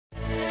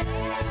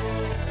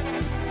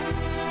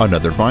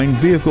Another fine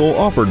vehicle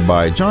offered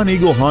by John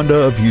Eagle Honda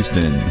of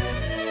Houston.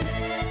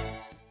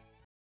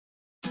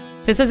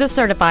 This is a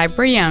certified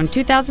pre-owned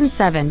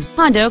 2007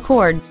 Honda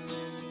Accord.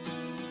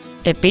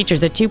 It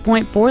features a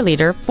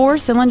 2.4-liter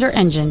four-cylinder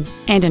engine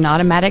and an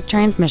automatic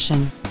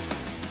transmission.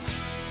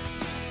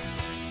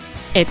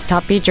 Its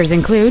top features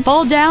include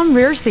fold-down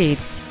rear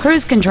seats,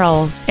 cruise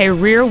control, a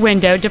rear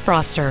window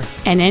defroster,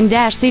 an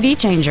in-dash CD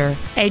changer,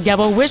 a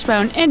double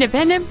wishbone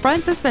independent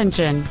front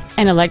suspension,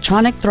 an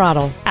electronic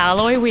throttle,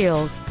 alloy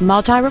wheels,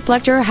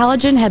 multi-reflector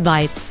halogen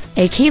headlights,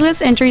 a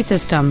keyless entry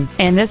system,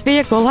 and this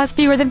vehicle has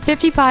fewer than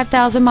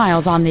 55,000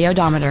 miles on the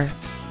odometer.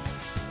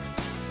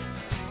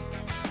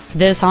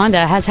 This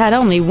Honda has had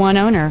only one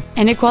owner,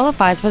 and it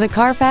qualifies for the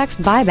Carfax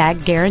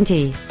buyback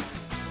guarantee.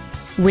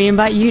 We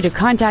invite you to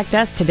contact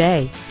us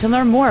today to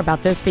learn more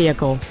about this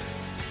vehicle.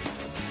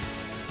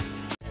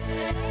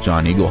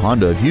 John Eagle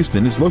Honda of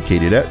Houston is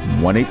located at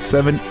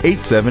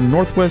 18787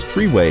 Northwest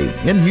Freeway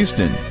in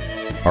Houston.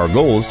 Our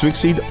goal is to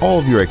exceed all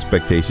of your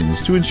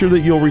expectations to ensure that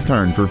you'll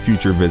return for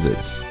future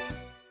visits.